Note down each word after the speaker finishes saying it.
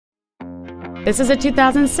This is a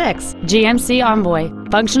 2006 GMC Envoy,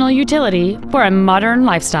 functional utility for a modern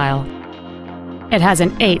lifestyle. It has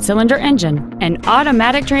an 8-cylinder engine, an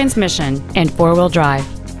automatic transmission, and 4-wheel drive.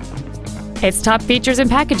 Its top features and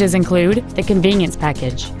packages include the convenience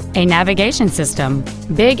package, a navigation system,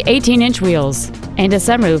 big 18-inch wheels, and a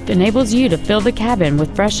sunroof enables you to fill the cabin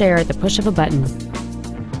with fresh air at the push of a button.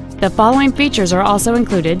 The following features are also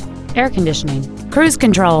included: air conditioning, cruise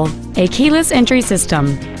control, a keyless entry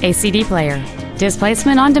system, a CD player,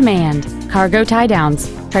 displacement on demand, cargo tie-downs,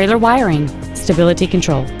 trailer wiring, stability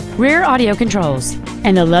control, rear audio controls,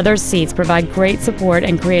 and the leather seats provide great support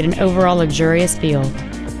and create an overall luxurious feel.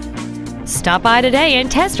 Stop by today and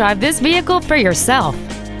test drive this vehicle for yourself.